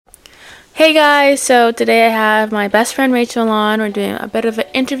Hey guys, so today I have my best friend Rachel on. We're doing a bit of an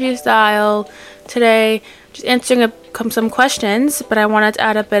interview style today, just answering some questions, but I wanted to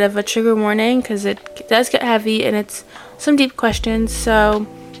add a bit of a trigger warning because it does get heavy and it's some deep questions, so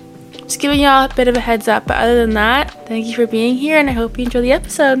just giving y'all a bit of a heads up. But other than that, thank you for being here and I hope you enjoy the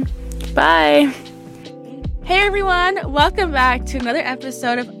episode. Bye! Hey everyone, welcome back to another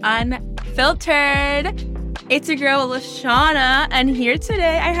episode of Unfiltered. It's your girl, Lashona, and here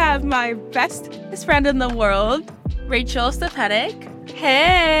today I have my bestest friend in the world, Rachel Stepanek.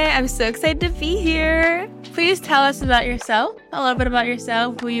 Hey, I'm so excited to be here. Please tell us about yourself, a little bit about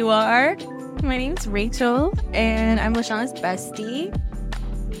yourself, who you are. My name's Rachel, and I'm Lashona's bestie.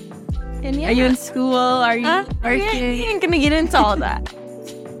 And yeah. Are you in school? Are you working? I ain't gonna get into all that.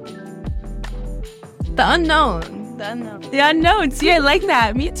 The unknown. The unknown. See, I like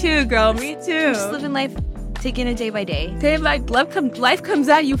that. Me too, girl. Me too. Just living life. Taking it day by day. Life comes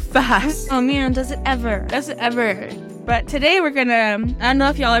at you fast. Oh man, does it ever? But today we're gonna, I don't know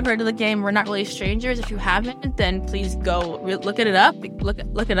if y'all have heard of the game We're Not Really Strangers. If you haven't, then please go look it up. Look it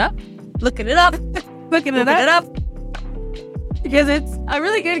up. Because it's a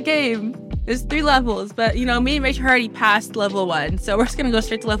really good game. There's 3 levels, but me and Rachel already passed level 1, so we're just gonna go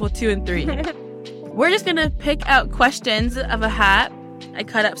straight to level 2 and 3. We're just gonna pick out questions of a hat. I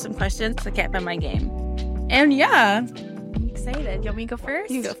cut up some questions because I can't find my game. And yeah, I'm excited. You want me to go first?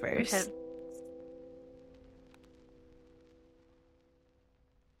 You go first. Okay.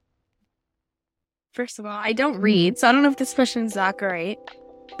 First of all, I don't read, so I don't know if this question's not great.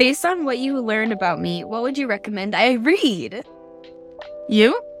 Based on what you learned about me, what would you recommend I read?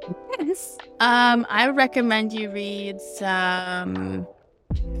 You? Yes. I would recommend you read some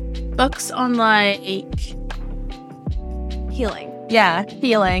books on Healing. Yeah,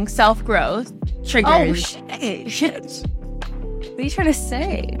 healing, self-growth, triggers. Oh, shit. What are you trying to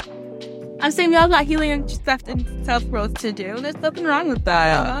say? I'm saying y'all got healing stuff and self-growth to do. There's nothing wrong with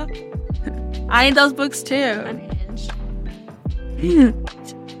that. I need those books too. Unhinged.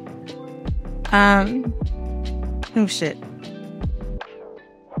 Oh shit.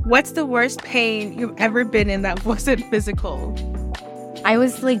 What's the worst pain you've ever been in that wasn't physical? I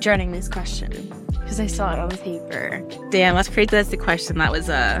was dreading this question because I saw it on the paper. Damn, let's create that's the question. That was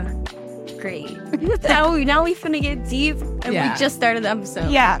great. now we finna get deep, and we just started the episode.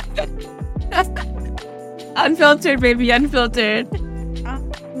 Yeah. Unfiltered, baby, unfiltered.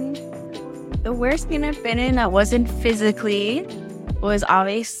 The worst pain I've been in that wasn't physically was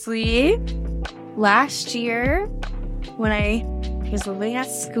obviously last year when I was living at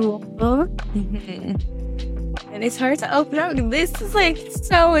school. And it's hard to open up. This is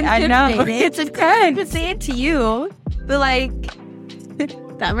so intimidating. I know. It's intense. To say it to you, but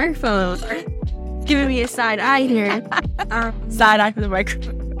that microphone giving me a side eye here. Side eye for the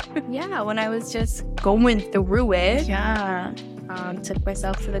microphone. Yeah, when I was just going through it. Yeah. Took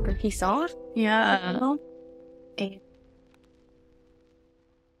myself to the cookies off. Yeah. And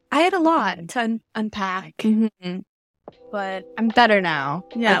I had a lot to unpack. Mm-hmm. But I'm better now.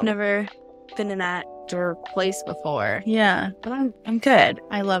 Yeah. I've never been in that dark place before. Yeah. But I'm good.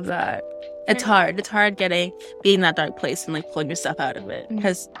 I love that. It's hard. It's hard being in that dark place and pulling yourself out of it.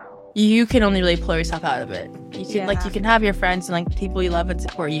 Because you can only really pull yourself out of it. You can you can have your friends and people you love and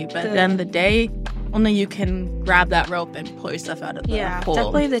support you, but at the end of the day, only you can grab that rope and pull yourself out of the hole.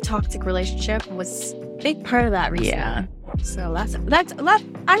 Definitely the toxic relationship was a big part of that reason. Yeah. So that's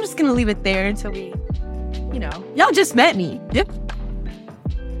I'm just gonna leave it there until we, y'all just met me. Yep.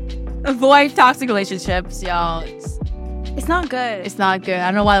 Avoid toxic relationships, y'all. It's not good. It's not good. I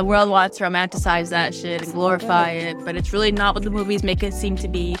don't know why the world wants to romanticize that shit and glorify it, but it's really not what the movies make it seem to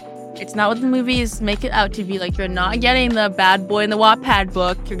be. It's not what the movies make it out to be. You're not getting the bad boy in the Wattpad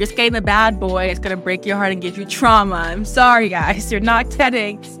book. You're just getting the bad boy. It's gonna break your heart and give you trauma. I'm sorry, guys. You're not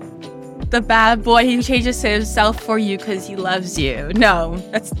getting the bad boy who changes himself for you because he loves you. No,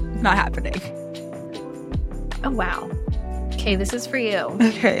 that's not happening. Oh, wow. Okay, this is for you.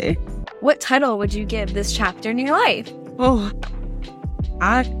 Okay. What title would you give this chapter in your life? Oh,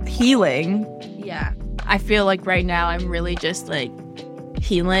 healing. Yeah. I feel right now I'm really just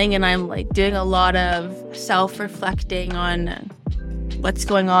healing, and I'm doing a lot of self-reflecting on what's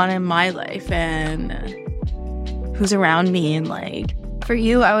going on in my life and who's around me, and for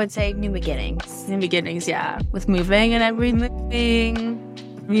you, I would say new beginnings. New beginnings, yeah, with moving and everything.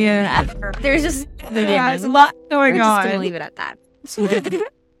 Yeah, there's just there's a lot going on. Just gonna leave it at that. It's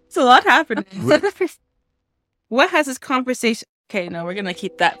a lot happening. What has this conversation? Okay, no, we're gonna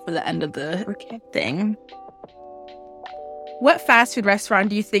keep that for the end of the thing. What fast food restaurant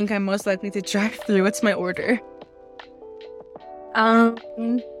do you think I'm most likely to drive through? What's my order?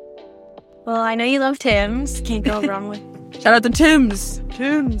 Well, I know you love Tim's. Can't go wrong with. Shout out to Tim's.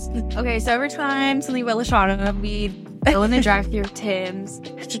 Okay, so every time something about Lashona, we go in the drive-thru of Tim's.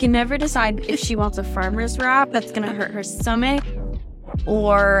 She can never decide if she wants a farmer's wrap that's gonna hurt her stomach,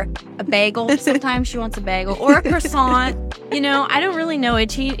 or a bagel. Sometimes she wants a bagel or a croissant. I don't really know. It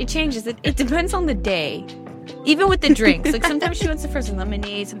changes. It depends on the day. Even with the drinks, like sometimes she wants a frozen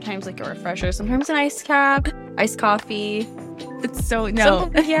lemonade, sometimes like a refresher, sometimes an iced coffee. It's so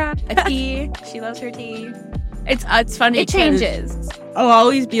no. A tea. She loves her tea. It's funny. It changes. I'll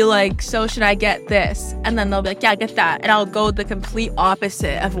always be like, so should I get this? And then they'll be like, yeah, get that. And I'll go the complete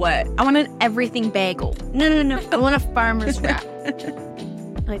opposite of what. I want an everything bagel. No. I want a farmer's wrap.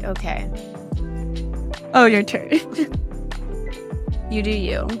 Like, okay. Oh, your turn. You do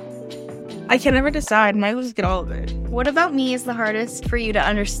you. I can never decide. Might just get all of it. What about me is the hardest for you to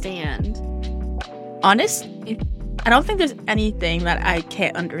understand? Honestly, I don't think there's anything that I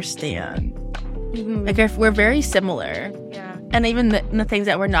can't understand. Mm-hmm. Like, if we're very similar. Yeah. And even the things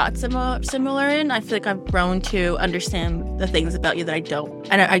that we're not similar in, I feel like I've grown to understand the things about you that I don't.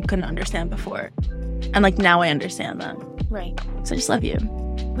 And I couldn't understand before. And, like, now I understand them. Right. So I just love you.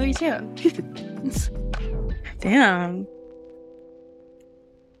 Love you too. Damn.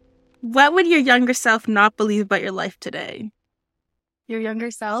 What would your younger self not believe about your life today? Your younger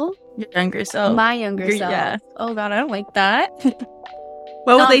self? Your younger self. My younger self. Yeah. Oh, God, I don't like that.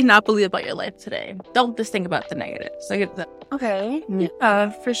 What would they not believe about your life today? Don't just think about the negatives. Okay.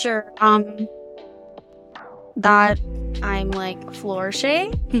 Yeah, for sure. That I'm like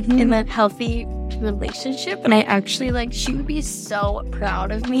flourishing in a healthy relationship, and I actually she would be so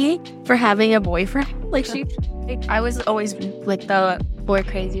proud of me for having a boyfriend. I was always like the boy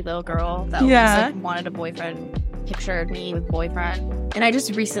crazy little girl that always wanted a boyfriend, pictured me with boyfriend, and I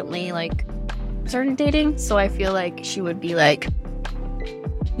just recently started dating, so I feel like she would be like.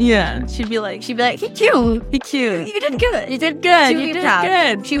 Yeah, she'd be like, he cute. He cute. You did good. You did good. You did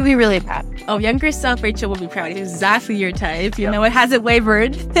good. She would be really proud. Oh, younger self Rachel will be proud. Exactly your type. You know, it hasn't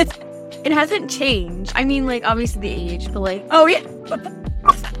wavered. It hasn't changed. I mean, obviously the age, but oh yeah,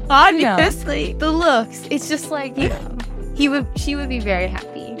 obviously the looks. It's just she would be very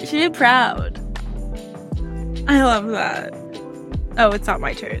happy. She'd be proud. I love that. Oh, it's not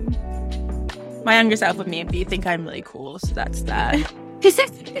my turn. My younger self would maybe think I'm really cool, so that's that.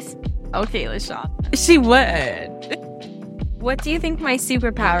 Okay, lashona. She would. What do you think my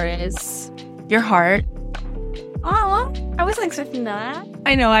superpower is? Your heart. Oh, I wasn't expecting that.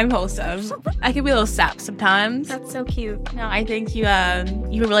 I know, I'm wholesome. I can be a little sap sometimes. That's so cute. No, I think you have a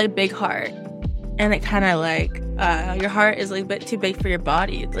really big heart. And it kind of your heart is a bit too big for your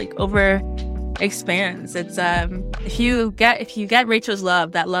body. It's over expands. It's if you get Rachel's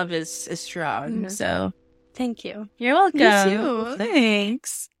love, that love is strong. Mm-hmm. So thank you. You're welcome. You too.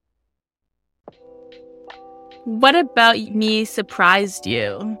 Thanks. What about me surprised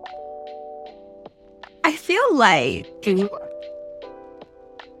you? I feel like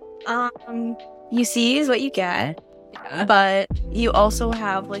you see is what you get, but you also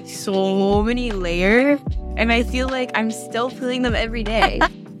have so many layers, and I feel like I'm still feeling them every day.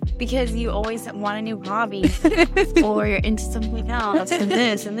 Because you always want a new hobby, or you're into something else, and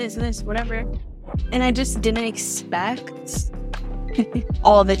this, and this, and this, whatever. And I just didn't expect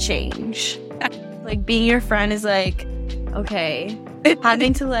all the change. Being your friend is okay.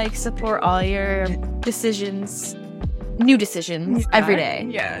 Having to support all your decisions, new decisions, every day.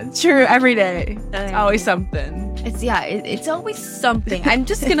 Yeah, true, every day. It's always something. It's always something. I'm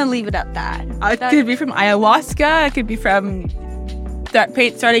just gonna leave it at that. It could be from ayahuasca. It could be from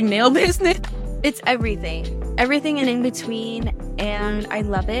starting nail business. It's everything and in between, and I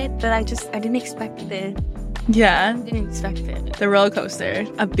love it, but I didn't expect it. Yeah, I didn't expect it. The roller coaster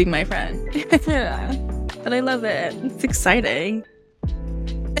of being my friend. Yeah, but I love it. It's exciting.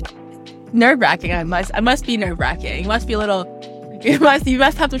 Nerve-wracking. I must be nerve-wracking. It must be a little. You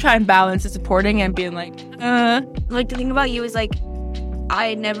must have to try and balance the supporting and being the thing about you is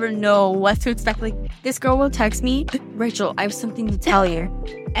I never know what to expect. This girl will text me, Rachel, I have something to tell you.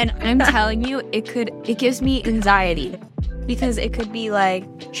 And I'm telling you, it gives me anxiety. Because it could be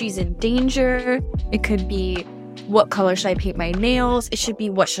she's in danger. It could be, what color should I paint my nails? It should be,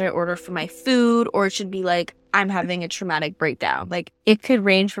 what should I order for my food? Or it should be I'm having a traumatic breakdown. It could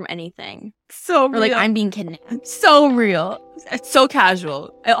range from anything. So real. Or I'm being kidnapped. So real. It's so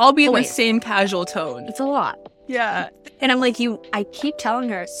casual. It'll all be in the same casual tone. It's a lot. Yeah. And I'm I keep telling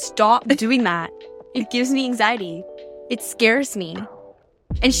her, stop doing that. It gives me anxiety. It scares me.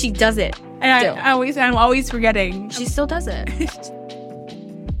 And she does it. And I'm always forgetting. She still does it.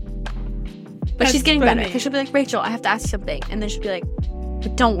 But she's getting better. Because she'll be Rachel, I have to ask you something. And then she'll be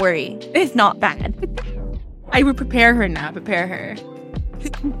But don't worry, it's not bad. I would prepare her now. Prepare her.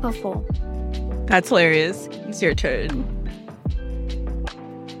 Helpful. That's hilarious. It's your turn.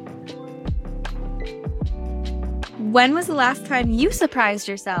 When was the last time you surprised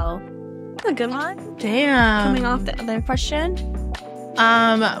yourself? That's a good one. Damn. Coming off the other question.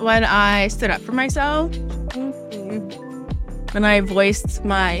 When I stood up for myself. When I voiced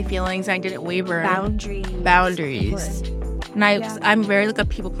my feelings, I didn't waver. Boundaries. And I'm very like a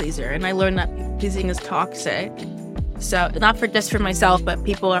people pleaser, and I learned that people pleasing is toxic. So not for just for myself, but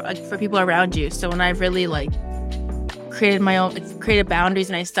for people around you. So when I really like created boundaries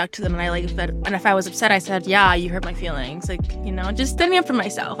and I stuck to them, and I like that, and if I was upset, I said, "Yeah, you hurt my feelings." Like, you know, just standing up for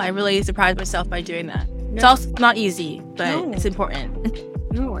myself. I really surprised myself by doing that. No. It's also not easy, but it's important.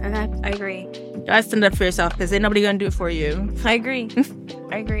 No, I agree. You gotta stand up for yourself because ain't nobody gonna do it for you. I agree.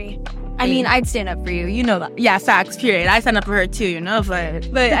 I mean, I'd stand up for you. You know that. Yeah, facts, period. I stand up for her too, you know,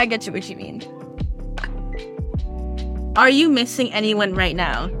 but I get you what you mean. Are you missing anyone right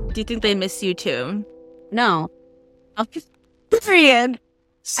now? Do you think they miss you too? No. Period.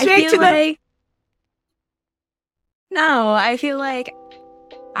 Straight to the... No, I feel like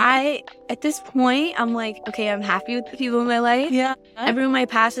at this point, I'm like, okay, I'm happy with the people in my life. Yeah. Everyone in my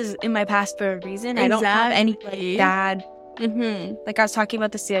past is in my past for a reason. Exactly. I don't have any like, bad... Like I was talking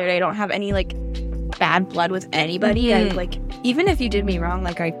about this the other day, I don't have any like bad blood with anybody. I like, even if you did me wrong,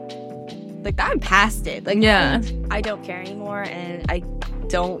 I'm past it. Like, yeah, I don't care anymore, and I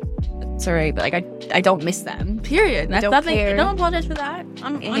don't. Sorry, but like I don't miss them. Period. That's nothing. Don't apologize for that.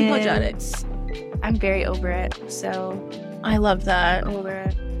 I'm unapologetic. I'm very over it. So I love that. Over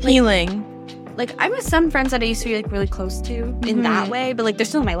it. Healing. Like I miss some friends that I used to be like really close to in that way, but like they're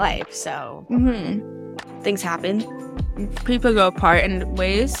still in my life. So things happen. People go apart in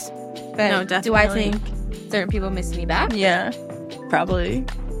ways. But no, definitely. Do I think certain people miss me back? Yeah, probably.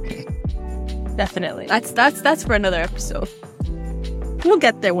 Definitely. That's for another episode. We'll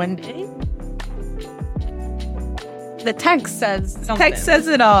get there one day. The text says something. Text says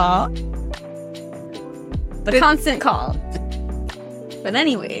it all. The constant call. But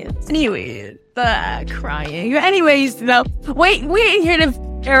anyways, crying. Anyways, no. Wait, we ain't here to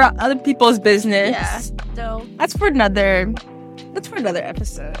air out other people's business. Yeah. So that's for another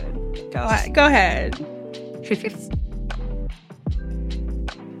episode. Go ahead.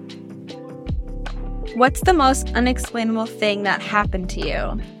 What's the most unexplainable thing that happened to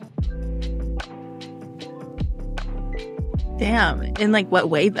you? Damn. In like what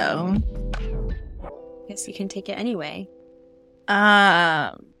way though? Guess you can take it anyway.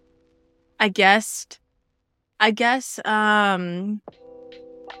 I guess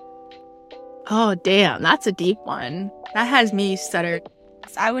oh damn, that's a deep one. That has me stuttered.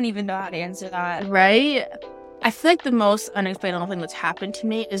 I wouldn't even know how to answer that. Right? I feel like the most unexplainable thing that's happened to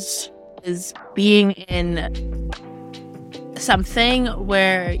me is being in something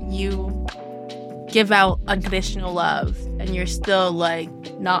where you give out unconditional love and you're still like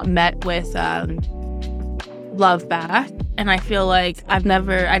not met with love back. And I feel like I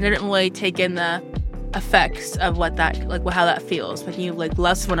didn't really take in the effects of what that, like how that feels when you like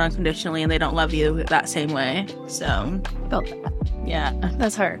love someone unconditionally and they don't love you that same way. So felt that. Yeah,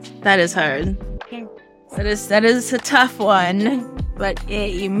 that's hard. That is hard. Yeah. That is a tough one. But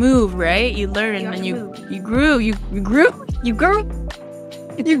you move, right? You learn and you grow.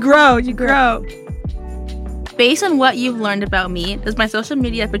 Based on what you've learned about me, does my social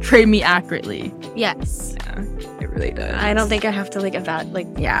media portray me accurately? Yes. Yeah, it really does. I don't think I have to like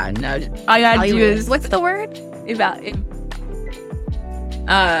yeah, no. All you gotta do is, what's the word?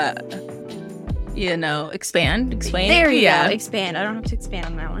 Expand. There you go. Expand. I don't have to expand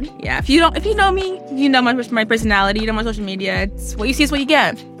on that one. Yeah. If you know me, you know my personality, you know my social media. It's what you see is what you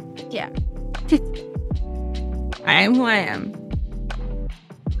get. Yeah. I am who I am.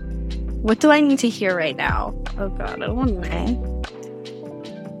 What do I need to hear right now? Oh God, I don't know.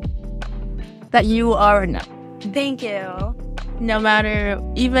 That you are enough. Thank you. No matter,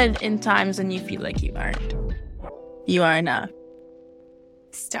 even in times when you feel like you aren't, you are enough.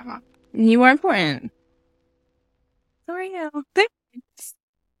 Stop. You are important. Sorry, now.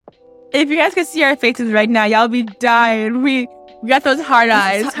 If you guys could see our faces right now, y'all be dying. We got those hard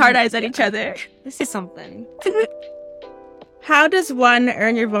eyes at each other. This is something. How does one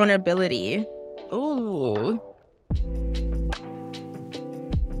earn your vulnerability? Ooh.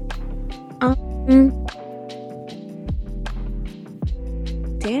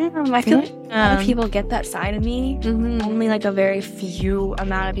 Damn, I feel like a lot of people get that side of me. Only like a very few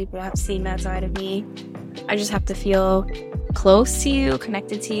amount of people have seen that side of me. I just have to feel close to you,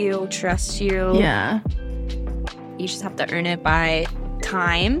 connected to you, trust you. Yeah. You just have to earn it by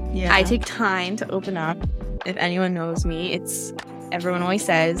time. Yeah. I take time to open up. If anyone knows me, everyone always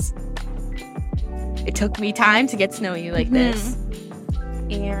says, it took me time to get to know you like this.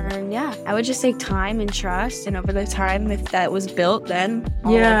 And yeah, I would just take time and trust. And over the time, if that was built, then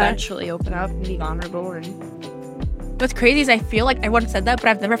I'll eventually open up and be vulnerable. And what's crazy is I feel like everyone said that, but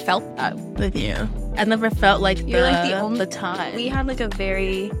I've never felt that with you. I've never felt like you're like the only time. We had like a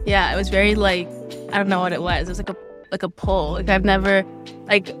very it was very like, I don't know what it was. It was like a pull. Like I've never,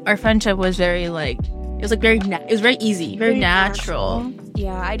 like our friendship was very like, it was like very it was very easy, very natural.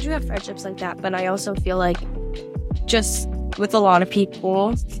 Yeah, I do have friendships like that, but I also feel like just with a lot of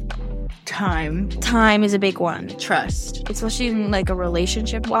people, time is a big one. Trust, especially in like a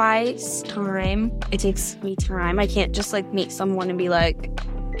relationship wise. Time, it takes me time. I can't just like meet someone and be like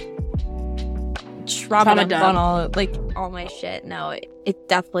trauma dump on all my shit. No, it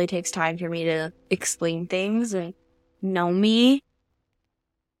definitely takes time for me to explain things and know me.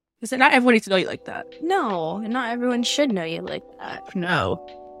 Because not everyone needs to know you like that. No, not everyone should know you like that. No,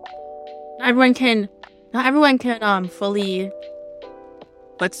 not everyone can fully,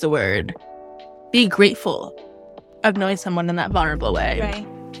 what's the word, be grateful of knowing someone in that vulnerable way. Right.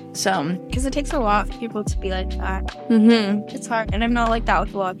 So, because it takes a lot for people to be like that. It's hard, and I'm not like that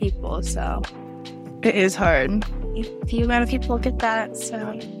with a lot of people. So it is hard. A few amount of people get that.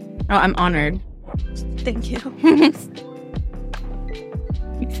 So, oh, I'm honored. Thank you.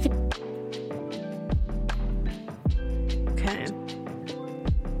 Okay.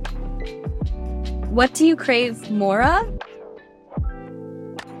 What do you crave more of?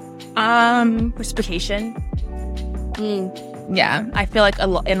 Reciprocation. Yeah, I feel like a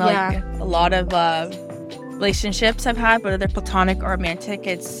lot of relationships I've had, whether they're platonic or romantic,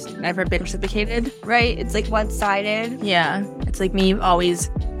 it's never been reciprocated. Right? It's like one-sided. Yeah, it's like me always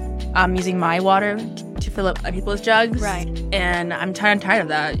using my water to fill up other people's jugs. Right. And I'm tired of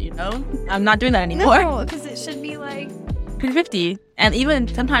that, you know? I'm not doing that anymore. No, because it should be like 50-50. And even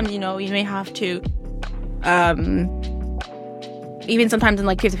sometimes, you know, you may have to, even sometimes in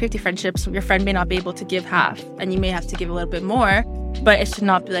like 50-50 friendships, your friend may not be able to give half, and you may have to give a little bit more, but it should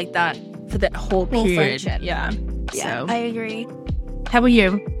not be like that for the whole period. Friendship. Yeah. Yeah, So. I agree. How about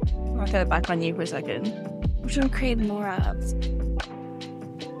you? I'll get it back on you for a second. What do I crave more of?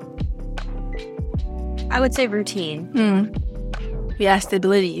 I would say routine. Yeah,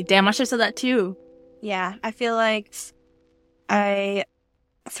 stability. Damn, I should have said that too. Yeah, I feel like I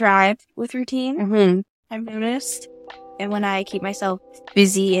thrive with routine. I've noticed. And when I keep myself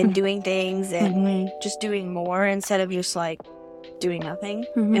busy and doing things and just doing more instead of just like doing nothing,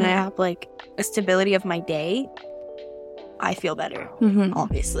 and I have like a stability of my day, I feel better.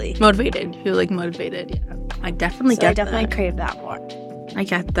 Obviously, Motivated. Feel like motivated. Yeah, I definitely crave that more. I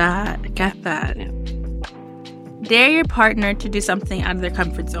get that. Yeah. Dare your partner to do something out of their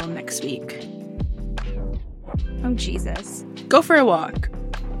comfort zone next week. Oh, Jesus. Go for a walk.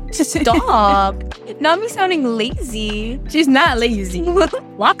 Stop. Not me sounding lazy. She's not lazy.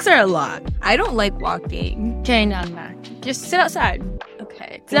 Walks are a lot. I don't like walking. Okay, no. Just sit outside.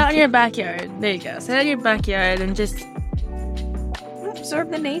 Okay. Sit out in your backyard. There you go. Sit out in your backyard and just absorb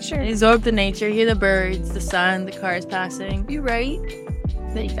the nature. Absorb the nature. Hear the birds, the sun, the cars passing. You right?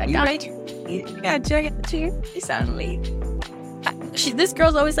 There you go. You right? Yeah, you sound late. This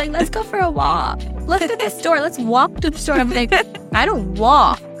girl's always like, let's go for a walk. Let's go to the store. Let's walk to the store. I'm like, I don't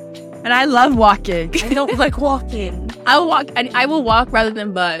walk. And I love walking. I don't like walking. I will walk rather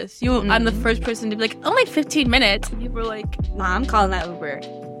than bus. I'm the first person to be like, only 15 minutes. And people are like, nah, I'm calling that Uber.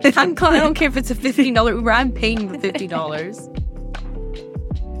 I don't care if it's a $15 Uber. I'm paying the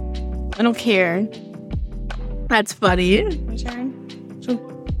 $50. I don't care. That's funny. My turn.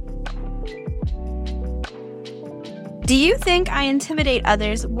 Do you think I intimidate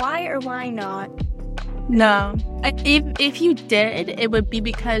others? Why or why not? No. If you did, it would be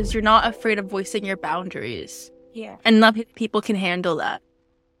because you're not afraid of voicing your boundaries. Yeah. And not people can handle that.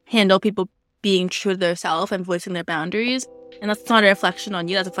 Handle people being true to themselves and voicing their boundaries. And that's not a reflection on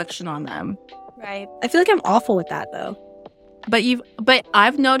you, that's a reflection on them. Right. I feel like I'm awful with that, though. But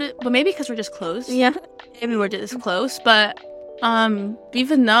I've noticed, but maybe because we're just close. Yeah. Maybe we're just close, but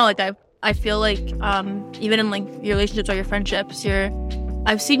even though, like, I feel like, even in, like, your relationships or your friendships,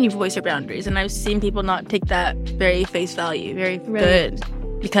 I've seen you voice your boundaries, and I've seen people not take that very face value, very good,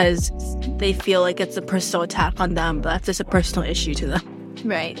 because they feel like it's a personal attack on them, but that's just a personal issue to them.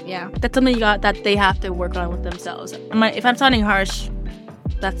 Right, yeah. That's something that they have to work on with themselves. If I'm sounding harsh,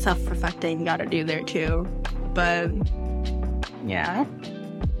 that's self-reflecting, you gotta do there too. But, yeah.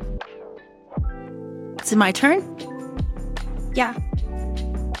 Is it my turn? Yeah.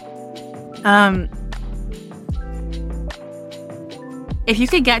 if you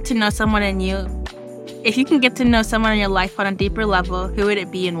could get to know someone in you, if you can get to know someone in your life on a deeper level, who would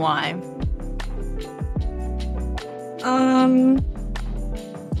it be and why?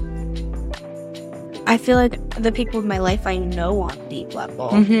 I feel like the people in my life I know on a deep level.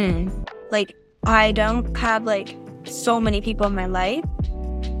 Mm-hmm. Like, I don't have, like, so many people in my life.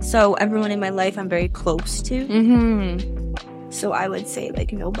 So everyone in my life I'm very close to. Mm-hmm. So I would say,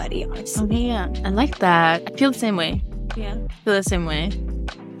 like, nobody, honestly. Okay, yeah. I like that. I feel the same way. Yeah. I feel the same way.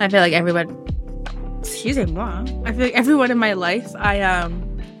 I feel like everyone... Excuse me, Mom. I feel like everyone in my life, oh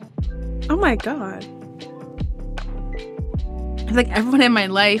my God. I feel like everyone in my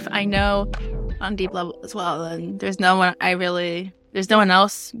life I know on deep level as well. And there's no one there's no one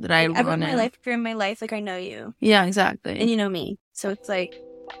else that I want to... Everyone in my life, if you're in my life, like, I know you. Yeah, exactly. And you know me. So it's like...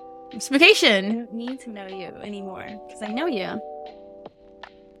 It's I vacation. don't need to know you anymore. Because I know you.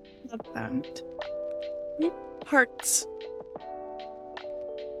 Love that. Hearts.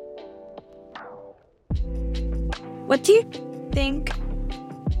 What do you think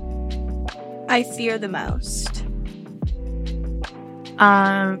I fear the most?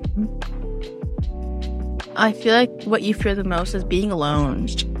 I feel like what you fear the most is being alone.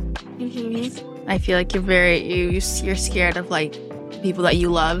 Mm-hmm. I feel like you're scared of like people that you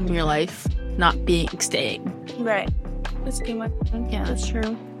love in your life not staying. Right. That's a good one. Yeah, That's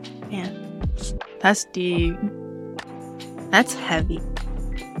true. yeah. That's deep. That's heavy.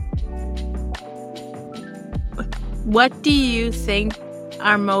 What do you think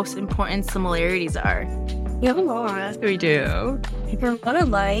our most important similarities are? We have a lot. We do. We're a lot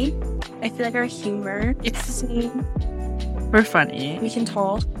alike. I feel like our humor is the same. We're funny. We can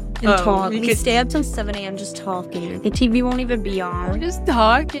talk. We stay up till 7 a.m. just talking. The TV won't even be on. We're just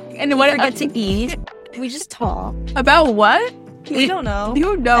talking. And what Forget to eat. We just talk. About what? We don't know. You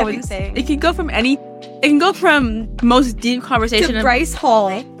don't know. Everything. It can go from most deep conversation To Bryce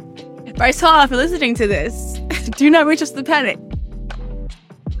Hall. Bryce Hall, if you're listening to this, do not reach us the panic.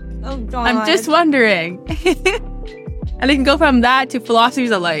 Oh God. I'm just wondering. And it can go from that to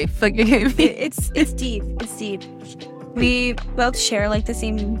philosophies of life. Like it's deep. It's deep. We both share like the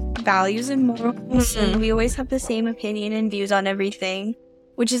same values and morals, and we always have the same opinion and views on everything,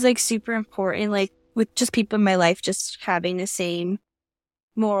 which is like super important. Like with just people in my life, just having the same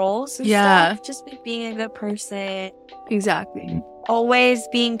morals. And stuff. Just like being a good person. Exactly. Always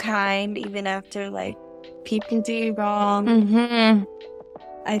being kind, even after like people do you wrong. Mm-hmm.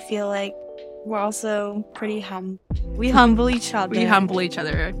 I feel like we're also pretty humble. We humble each other.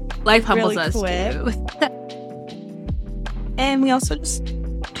 Life humbles Really us quick. too. And we also just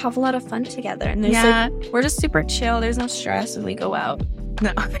have a lot of fun together. And there's we're just super chill. There's no stress when we go out.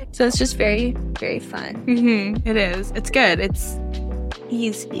 No. So it's just very, very fun. Mm-hmm. It is. It's good. It's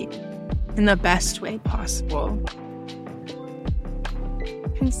Easy. in the best way possible.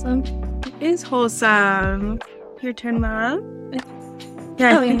 Wholesome. It is wholesome. Your turn, Mom.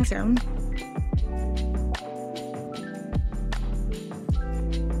 Yeah, I think so.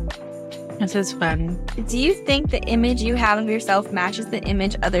 This is fun. Do you think the image you have of yourself matches the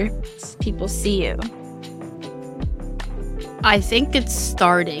image other people see you? I think it's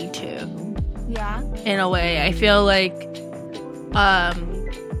starting to. Yeah. In a way. I feel like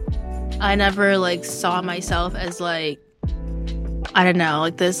I never like saw myself as like, I don't know,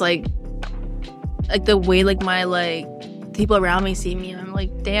 like this like the way like my like people around me see me, and I'm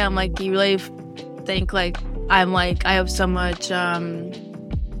like, damn, like you really think like I'm like I have so much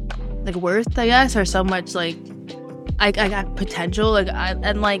like worth, I guess, or so much like I got potential, like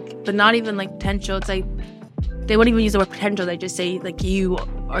and like, but not even like potential. It's like they won't even use the word potential. They just say like you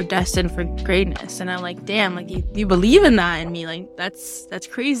are destined for greatness, and I'm like, damn, like you believe in that in me, like that's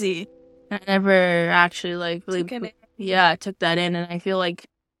crazy. And I never actually like really took that in, and I feel like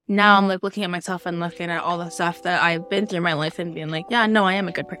now I'm like looking at myself and looking at all the stuff that I've been through in my life and being like, yeah, no, I am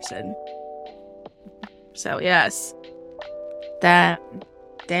a good person. So yes,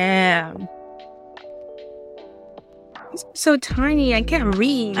 damn. It's so tiny, I can't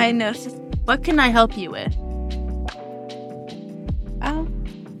read. I know. What can I help you with?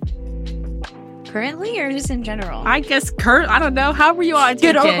 Currently or just in general? I guess I don't know. How were you on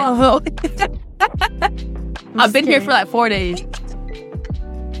Get over. I've been here for like 4 days.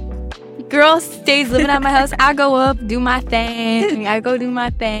 Girl stays living at my house. I go up, do my thing. I go do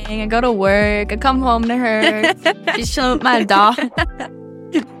my thing. I go to work. I come home to her. Just chilling with my dog.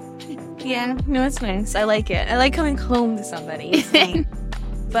 Yeah, no, it's nice. I like it. I like coming home to somebody. It's nice.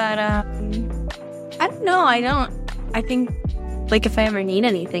 But I don't know. I think like if I ever need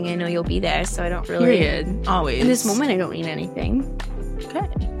anything, I know you'll be there. So I don't really. Period. Always. In this moment, I don't need anything. Okay.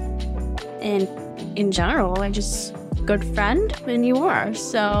 And in general, I just good friend, and you are.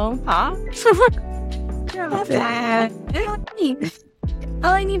 So, Love that.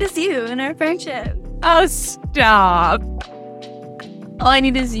 All I need is you in our friendship. oh, stop. All I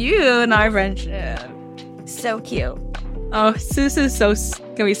need is you in our friendship. So cute. Oh, this is gonna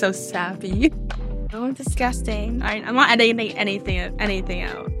be so sappy. Oh, disgusting. I'm not editing anything out.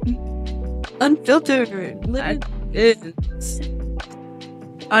 Unfiltered. It's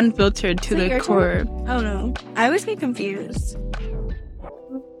unfiltered to the core. Oh no. I always get confused.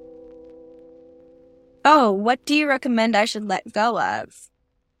 Oh, what do you recommend I should let go of?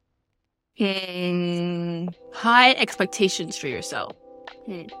 High expectations for yourself.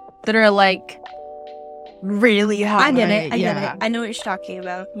 That are like really high. I get it. I know what you're talking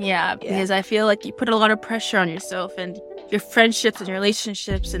about. Yeah, because I feel like you put a lot of pressure on yourself and your friendships and your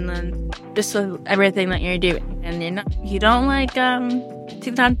relationships, and then just everything that you're doing. And you don't like take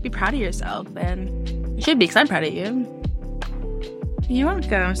the time to be proud of yourself, and you should be, because I'm proud of you. You're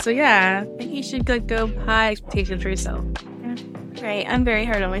welcome. So yeah, I think you should go high expectations for yourself. Yeah. Right, I'm very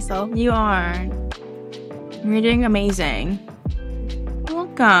hard on myself. You are. You're doing amazing.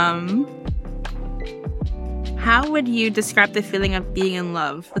 Welcome. How would you describe the feeling of being in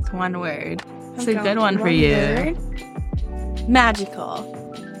love with one word? It's a good one for you. Word? Magical.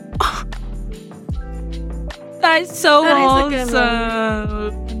 That's so That is a good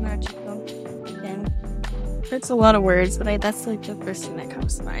awesome. Magical. Yeah. It's a lot of words, but that's like the first thing that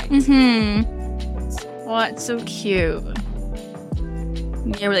comes to mind. Mm-hmm. Well, it's so cute.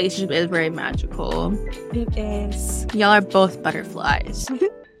 Your relationship is very magical. It is. Y'all are both butterflies.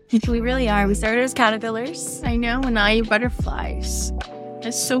 We really are. We started as caterpillars. I know, and now you're butterflies.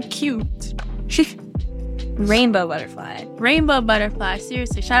 It's so cute. Rainbow butterfly. Rainbow butterfly.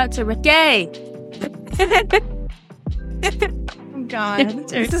 Seriously, shout out to Ricky. Oh God,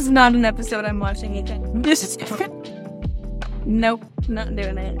 this is not an episode I'm watching again. Nope, not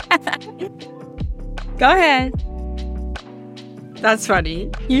doing it. Go ahead. That's funny.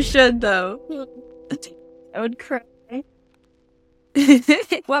 You should though. I would cry.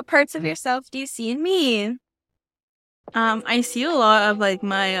 What parts of yourself do you see in me? I see a lot of like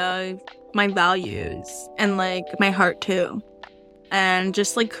my values and like my heart too, and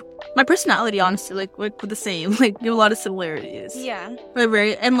just like my personality. Honestly, like we're the same. Like we have a lot of similarities. Yeah, we're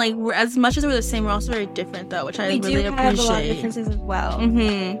very, and like as much as we're the same, we're also very different though, which I really appreciate. We do have a lot of differences as well.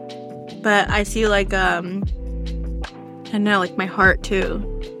 Mm-hmm. But I see like I know like my heart too.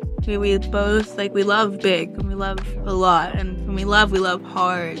 We both like, we love big and we love a lot, and when we love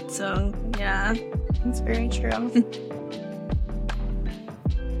hard. So yeah, it's very true.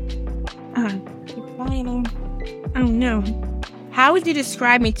 I don't know. How would you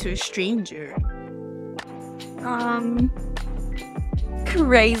describe me to a stranger?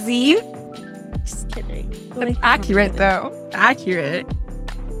 Crazy. Just kidding. That's accurate though. Accurate.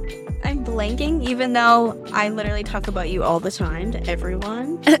 I'm blanking, even though I literally talk about you all the time to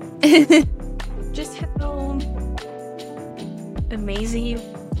everyone. Just how amazing you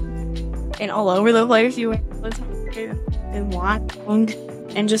and all over the place you are and want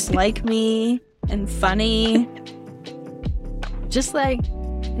and just like me and funny. Just like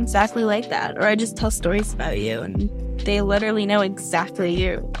exactly like that. Or I just tell stories about you and they literally know exactly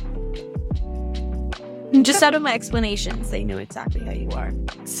you. Just out of my explanations, they know exactly how you are.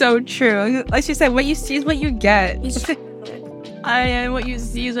 So true. Like she said, what you see is what you get. And what you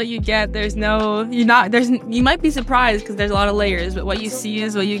see is what you get. You might be surprised because there's a lot of layers, but what you see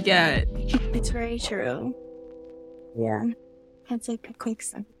is what you get. It's very true. Yeah. That's like a quick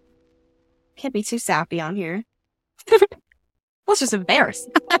sip. Can't be too sappy on here. Let's just embarrass.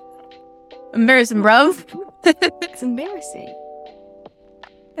 Embarrassing, bro. It's embarrassing.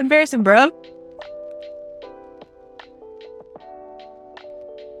 Embarrassing, bro.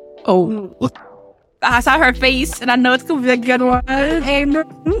 Oh. I saw her face, and I know it's gonna be a good one. And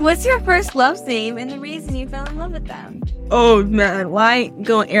what's your first love's name and the reason you fell in love with them? Oh man, well, I ain't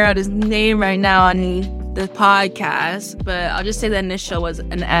gonna air out his name right now on the podcast, but I'll just say the initial was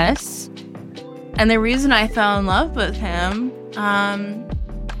an S. And the reason I fell in love with him,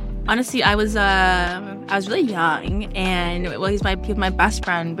 honestly, I was really young, and he's my best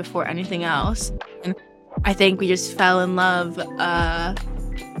friend before anything else. And I think we just fell in love.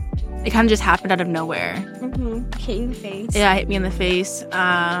 It kind of just happened out of nowhere. Mm-hmm. Hit you in the face. Yeah, hit me in the face.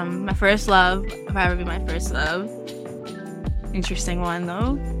 My first love, if I ever be my first love. Interesting one,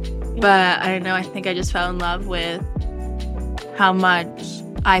 though. Yeah. But I don't know, I think I just fell in love with how much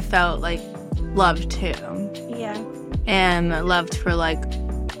I felt, like, loved too. Yeah. And loved for, like,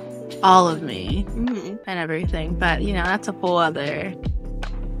 all of me and everything. But, that's a whole other...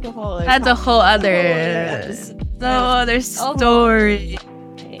 That's a whole other other story.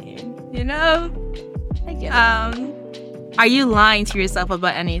 You know? I get it. Are you lying to yourself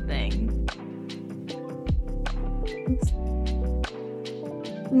about anything?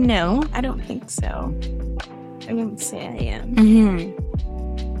 No, I don't think so. I wouldn't say I am.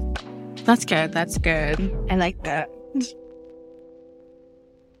 Mm-hmm. That's good. That's good. I like that.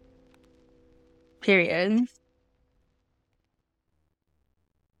 Period.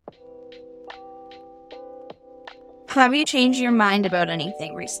 Have you changed your mind about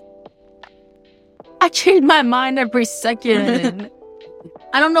anything recently? I change my mind every second.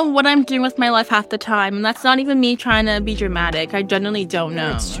 I don't know what I'm doing with my life half the time, and that's not even me trying to be dramatic. I genuinely don't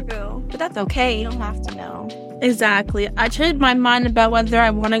know. That's true. But that's okay. You don't have to know. Exactly. I changed my mind about whether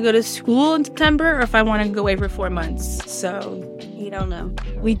I want to go to school in September or if I want to go away for 4 months. So, You don't know.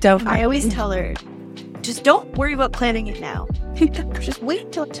 we don't. I always tell her, just don't worry about planning it now. Just wait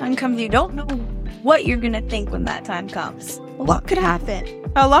until the time comes. You don't know what you're going to think when that time comes. What could happen?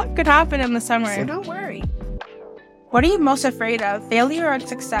 A lot could happen in the summer. So don't worry. What are you most afraid of, failure or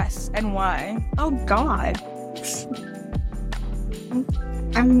success, and why? Oh, God.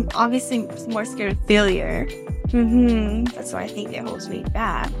 I'm obviously more scared of failure. That's why I think it holds me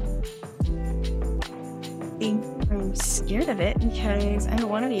back. I'm scared of it because I don't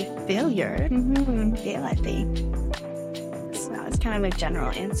want to be a failure. Fail, I think. So it's kind of a general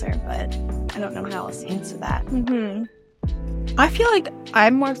answer, but I don't know how else to answer that. I feel like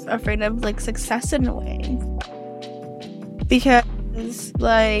I'm more afraid of like success in a way, because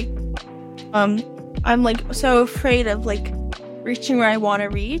like I'm like so afraid of like reaching where I want to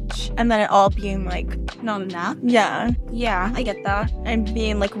reach and then it all being like Not enough. yeah Yeah, I get that. and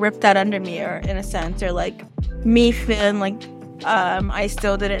being like ripped out under me, or in a sense, or like me feeling like I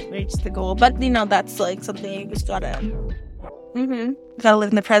still didn't reach the goal. But you know, that's like something you just gotta live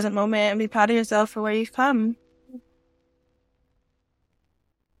in the present moment and be proud of yourself for where you've come.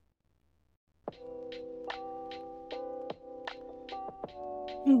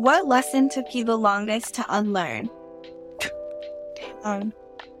 What lesson took you the longest to unlearn?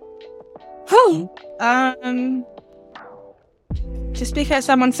 Just because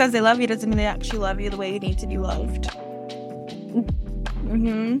someone says they love you doesn't mean they actually love you the way you need to be loved.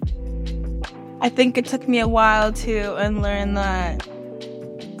 I think it took me a while to unlearn that.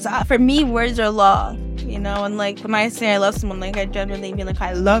 'Cause for me, words are law, you know, and like when I say I love someone, like I genuinely mean like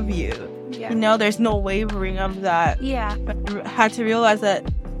I love you. Yeah. You know, there's no wavering of that. Yeah. But I had to realize that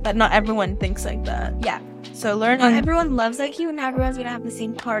not everyone thinks like that. Yeah. So learn Not on everyone loves like you, and everyone's gonna have the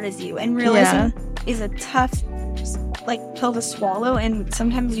same heart as you. And realizing is a tough, like, pill to swallow. And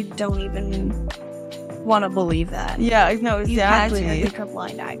sometimes you don't even want to believe that. Yeah, no, You had to exactly. make a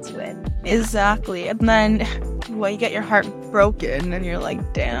blind eye to it. Exactly. And then, well, you get your heart broken and you're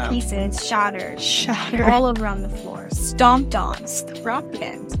like, damn. Pieces shattered, Shattered. all around the floor, stomped on,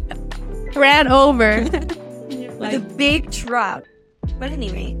 broken, Ran over. with a big truck. But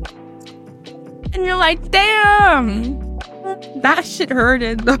anyway, And you're like, damn. That shit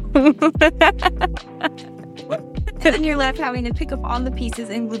hurted though. and then you're left having to pick up all the pieces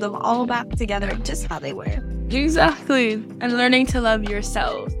and glue them all back together just how they were. Exactly. And learning to love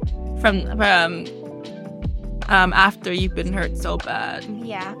yourself from after you've been hurt so bad.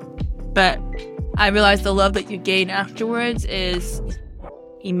 Yeah. But I realized the love that you gain afterwards is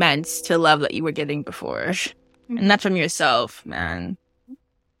immense to love that you were getting before. And that's from yourself, man.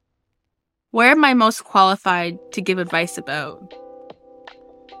 Where am I most qualified to give advice about?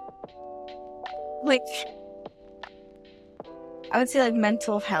 Like, I would say, like,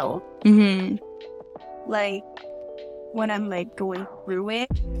 mental health. Like, when I'm, like, going through it,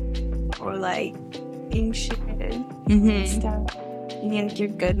 or, like, anxious and stuff. You think you're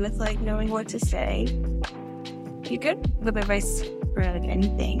good with, like, knowing what to say. You're good with advice for, like,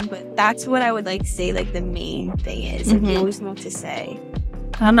 anything, but that's what I would, like, say, like, the main thing is. Like, you always know what to say.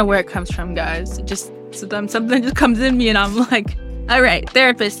 I don't know where it comes from, guys. It just something just comes in me and I'm like, all right,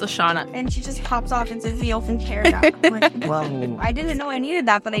 therapist Lashona. And she just pops off and says the open paragraph. Like, whoa. I didn't know I needed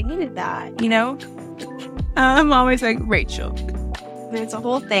that, but I needed that, you know? I'm always like, Rachel. And it's a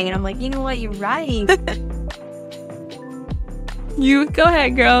whole thing, and I'm like, you know what? You're right. You go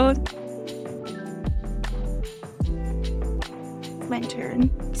ahead, girl. My turn.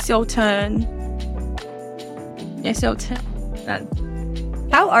 It's your turn. It's your turn.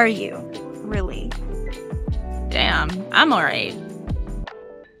 How are you? Really? Damn, I'm alright.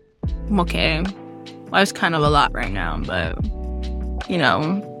 I'm okay. Well, it's kind of a lot right now, but you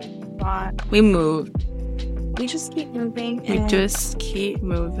know, we moved. We just keep moving. We just keep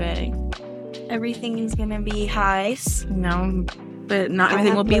moving. Everything is gonna be highs. You know, but not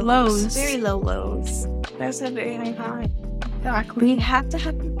everything will be lows. Very low lows. That's a very high. Exactly. We have to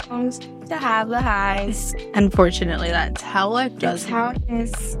have the lows to have the highs. Unfortunately, that's how life does. That's how it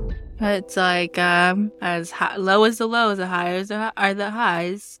is. It's like as low as the lows, the high are the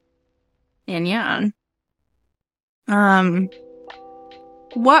highs. And yeah.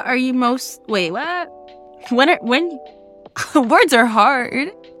 What are you most? Wait, what? When words are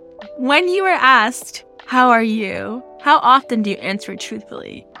hard. When you are asked, "How are you?" How often do you answer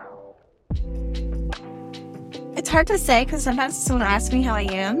truthfully? It's hard to say because sometimes someone asks me how I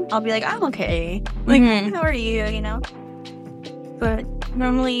am, I'll be like, I'm okay. Like, how are you? You know. But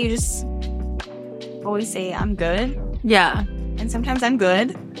normally you just always say I'm good. Yeah. And sometimes I'm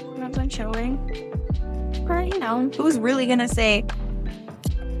good. Sometimes I'm chilling. But you know, who's really gonna say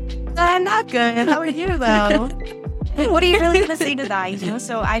I'm not good? How are you though? What are you really gonna say to that? You know?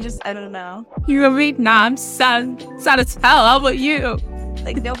 So I don't know. You and me? Nah, I'm sad as hell. How about you?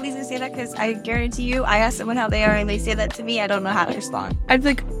 Like nobody's gonna say that because I guarantee you, I ask someone how they are and they say that to me, I don't know how to respond. I'd be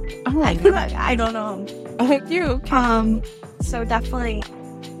like, oh, I don't know. Like you. So definitely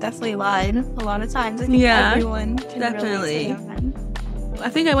lied a lot of times. I think everyone can definitely. Really I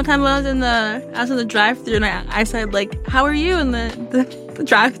think one time when I was in the drive-thru and I said like, "How are you?" and the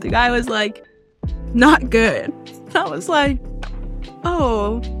drive-thru guy was like, "Not good." I was like,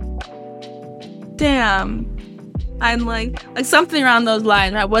 "Oh, damn." I'm like something around those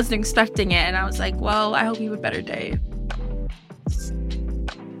lines. I wasn't expecting it, and I was like, "Well, I hope you have a better day."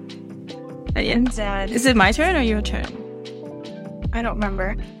 And yeah. Is it my turn or your turn? I don't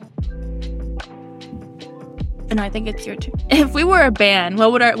remember. And I think it's your turn. If we were a band,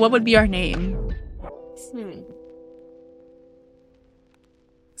 what would be our name?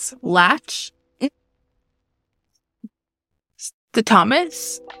 Latch? The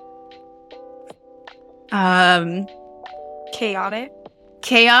Thomas? Chaotic.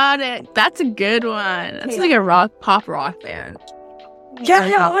 That's a good one. That's like a pop rock band.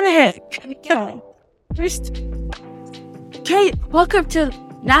 Chaotic. Welcome to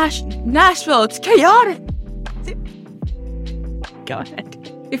Nashville. It's chaotic. Go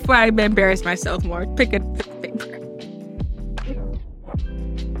ahead. Before I embarrass myself more, pick a paper.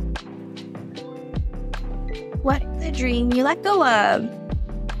 What is a dream you let go of?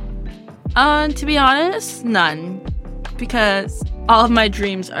 To be honest, none. Because all of my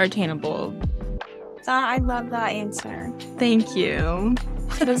dreams are attainable. I love that answer. Thank you.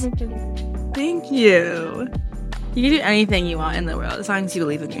 Thank you. You can do anything you want in the world as long as you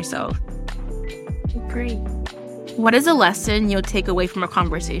believe in yourself. Great. What is a lesson you'll take away from a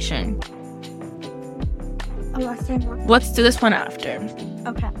conversation? A lesson? Let's do this one after.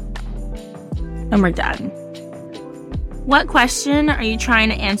 Okay. And we're done. What question are you trying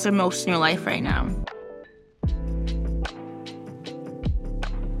to answer most in your life right now?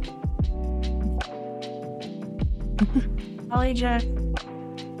 Probably just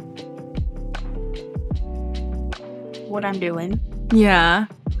what I'm doing. Yeah.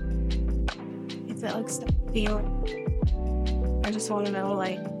 Is it like stuff feeling? I just want to know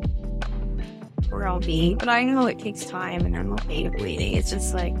like where I'll be. But I know it takes time and I'm okay with waiting. It's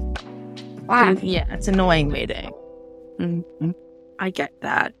just like wow. Yeah, it's annoying waiting. Mm-hmm. I get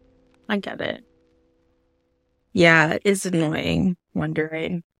that. I get it. Yeah, it is annoying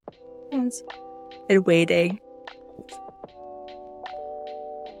wondering and waiting.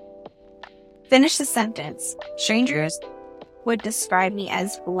 Finish the sentence. Strangers would describe me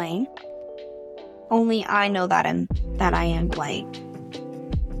as blank. Only I know that I am blank.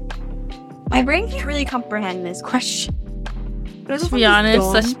 My brain can't really comprehend this question. To be honest,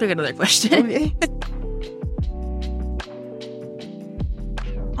 let's pick another question. Okay.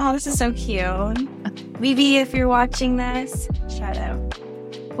 Oh, this is so cute. Vivi, if you're watching this, shout out.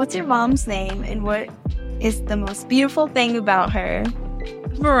 What's your mom's name and what is the most beautiful thing about her?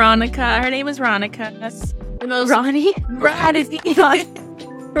 Veronica. Her name is Veronica. That's the most Ronnie? Ronnie.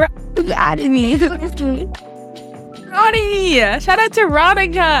 Shout out to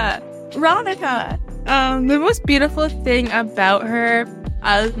Veronica. The most beautiful thing about her,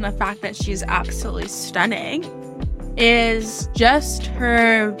 other than the fact that she's absolutely stunning, is just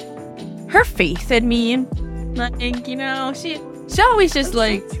her faith in me. Like, you know, she always just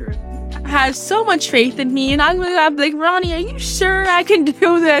like has so much faith in me, and I'm like, Ronnie, are you sure I can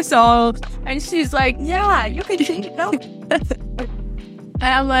do this all? And she's like, yeah, you can do it. And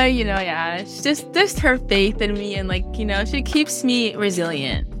I'm like, you know, yeah, it's just her faith in me, and like, you know, she keeps me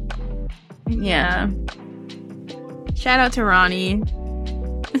resilient. Yeah. Shout out to Ronnie.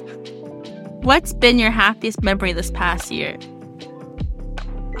 What's been your happiest memory this past year?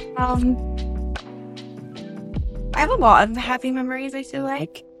 I have a lot of happy memories, I feel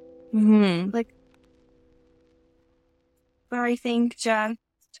like. Mm-hmm. Like, But I think just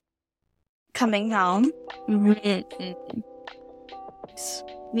coming home,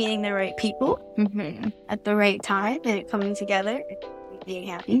 meeting the right people at the right time, and coming together, and being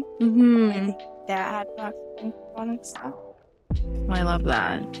happy. I think that had fun stuff. I love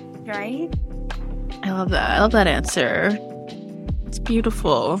that. Right? I love that. I love that answer. It's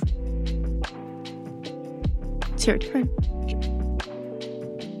beautiful. It's your turn.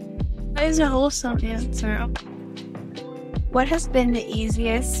 That is a wholesome answer. What has been the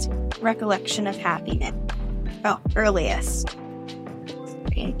easiest recollection of happiness? Oh, earliest.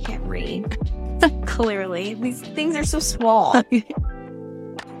 I can't read. Clearly. These things are so small.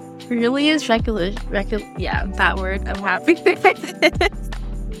 Really is yeah, that word. I'm happy.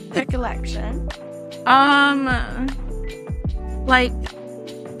 Recollection. Like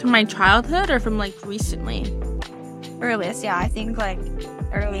from my childhood or from like recently? Earliest, yeah. I think like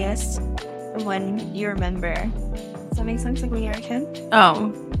earliest from when you remember. Does that make sense? Like when you were a kid?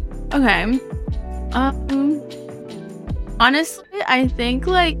 Oh, okay. Honestly, I think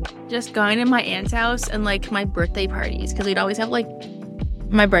like just going to my aunt's house and like my birthday parties, because we'd always have like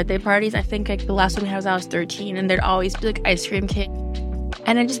my birthday parties. I think like the last one we had was I was 13, and there'd always be like ice cream cake,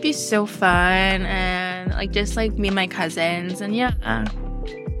 and it'd just be so fun, and like just like me and my cousins, and yeah,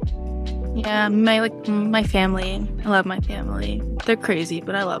 my family. I love my family. They're crazy,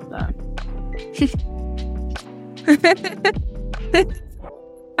 but I love them.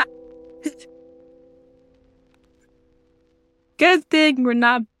 Good thing we're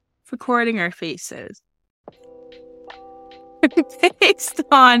not recording our faces. Based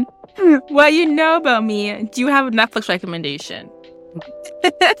on what you know about me, do you have a Netflix recommendation?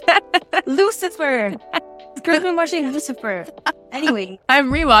 Lucifer! Girl's been watching Lucifer. Anyway.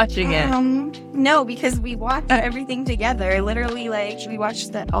 I'm rewatching it. No, because we watched everything together. Literally, like, we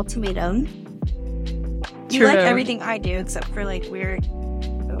watched The Ultimatum. You like everything I do, except for, like, weird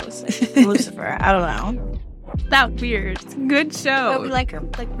Lucifer. I don't know. That weird. Good show. But we like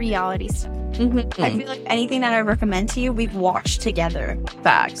reality stuff. I feel like anything that I recommend to you, we've watched together.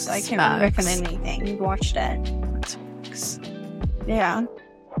 Facts. So I can't really recommend anything. We've watched it. Facts. Yeah.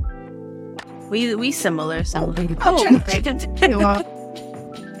 We similar. Oh,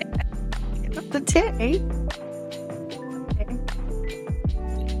 the day.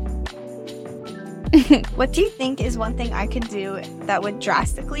 What do you think is one thing I could do that would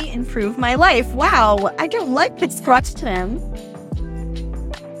drastically improve my life? Wow, I don't like this question.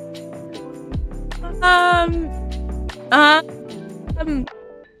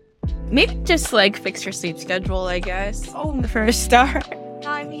 Maybe just like fix your sleep schedule, I guess. Oh, the first start.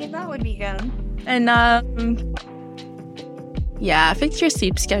 I mean, that would be good. And yeah, fix your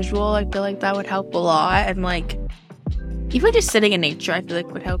sleep schedule. I feel like that would help a lot. And like even just sitting in nature, I feel like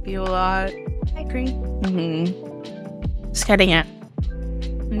would help you a lot. I agree. Just getting it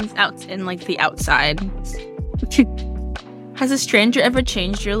out in like the outside. Has a stranger ever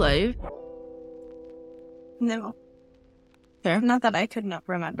changed your life? No. Fair. Not that I could not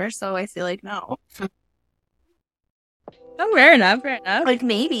remember, so I feel like no. Oh, fair enough. Like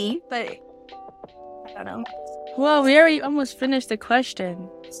maybe, but I don't know. Well, we already almost finished the question.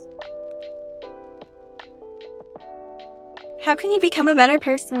 How can you become a better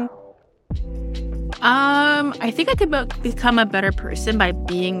person? I think I could become a better person by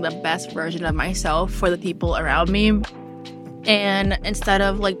being the best version of myself for the people around me. And instead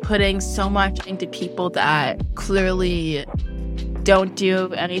of like putting so much into people that clearly don't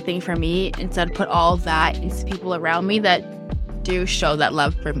do anything for me, instead put all that into people around me that do show that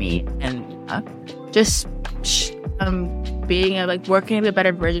love for me, and just being working to be a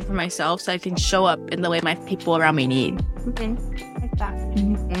better version for myself so I can show up in the way my people around me need. Okay, like that.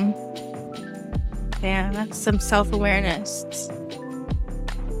 Yeah, that's some self-awareness.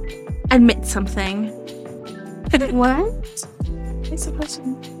 Admit something. What? I suppose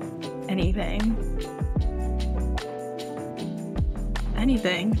anything.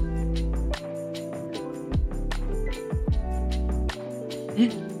 Anything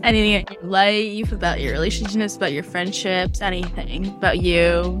in your life, about your relationships, about your friendships, anything about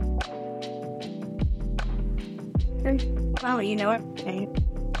you. Well, you know what? Okay.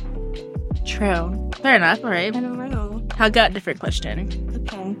 True. Fair enough. All right. I don't know. I got a different question.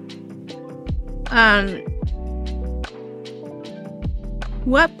 Okay.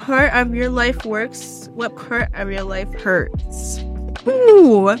 What part of your life works? What part of your life hurts?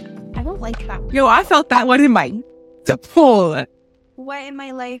 Ooh. I don't like that. Yo, I felt that one in my pull. What in my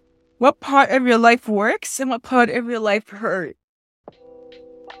life? What part of your life works and what part of your life hurts?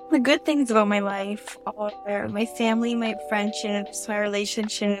 The good things about my life are my family, my friendships, my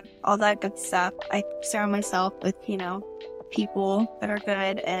relationship, all that good stuff. I surround myself with, people that are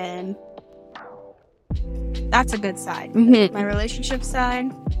good, and that's a good side. My relationship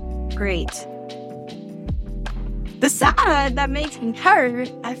side, great. The side that makes me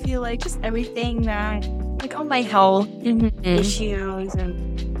hurt, I feel like just everything that, like all my health issues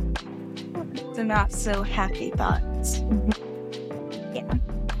and the not so happy thoughts. Yeah.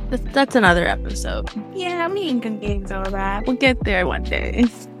 That's another episode. Yeah, we can get into all that. We'll get there one day.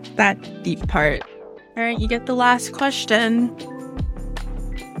 It's that deep part. All right, you get the last question.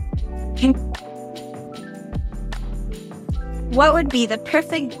 What would be the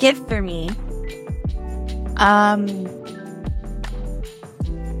perfect gift for me?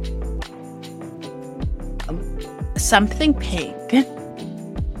 Something pink.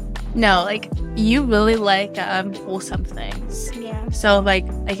 No, like you really like wholesome things. Yeah. So like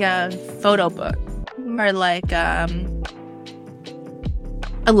a photo book or like a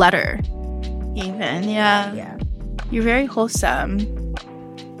letter, even. Yeah. You're very wholesome.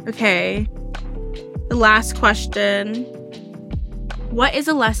 Okay. The last question. What is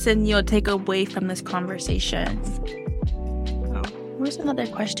a lesson you'll take away from this conversation? Oh, where's another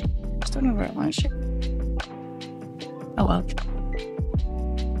question? I just don't know where it was. Oh, well.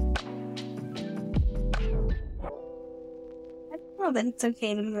 I don't know that it's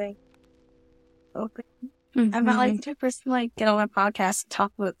okay to be like open. I'm not like the type of person to like get on a podcast and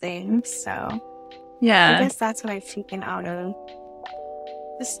talk about things, so yeah. I guess that's what I've taken out of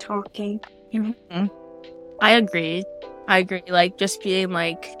just talking. I agree. Like just being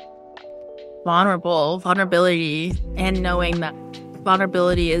like vulnerability, and knowing that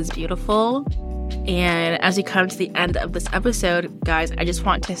vulnerability is beautiful. And as we come to the end of this episode, guys, I just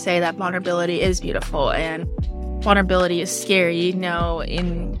want to say that vulnerability is beautiful, and vulnerability is scary,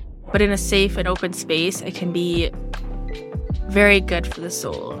 but in a safe and open space, it can be very good for the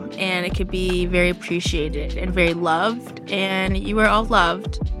soul, and it can be very appreciated and very loved, and you are all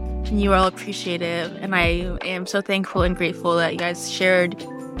loved. You are all appreciative, and I am so thankful and grateful that you guys shared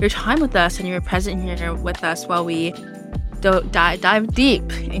your time with us and you were present here with us while we dive deep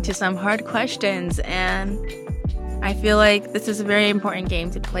into some hard questions. And I feel like this is a very important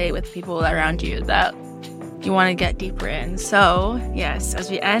game to play with people around you that you want to get deeper in. So, yes, as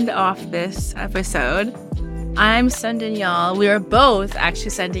we end off this episode, I'm sending y'all, we are both actually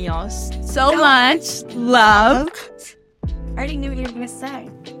sending y'all so much love. I already knew what you were going to say.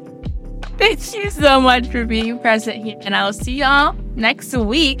 Thank you so much for being present here, and I will see y'all next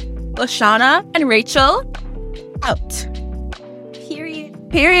week. Lashona and Rachel out.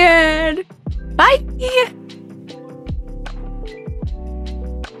 Period. Bye.